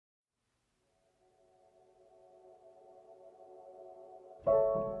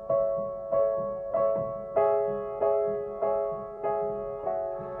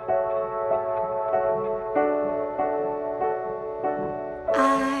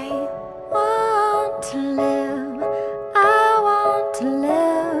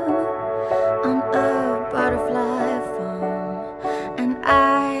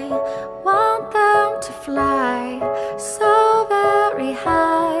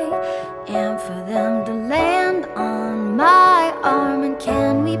for them to land on my arm. And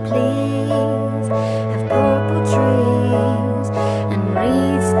can we please have purple trees and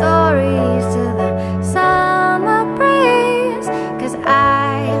read stories to the summer breeze? 'Cause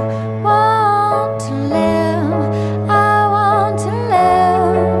I want to live, I want to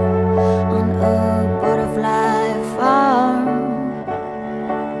live on a butterfly farm.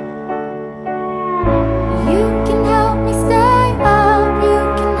 You can help me stay up, you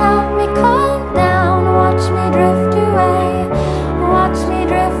can help me calm down. Watch me drift away, watch me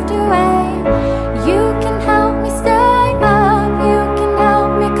drift away. You can help me stay up, you can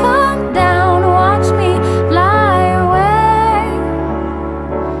help me calm down. Watch me fly away.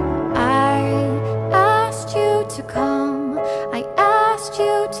 I asked you to come, I asked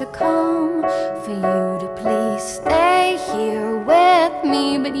you to come, for you to please stay here with me.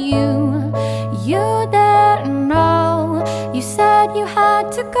 But you didn't know, you said you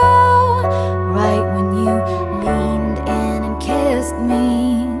had to go.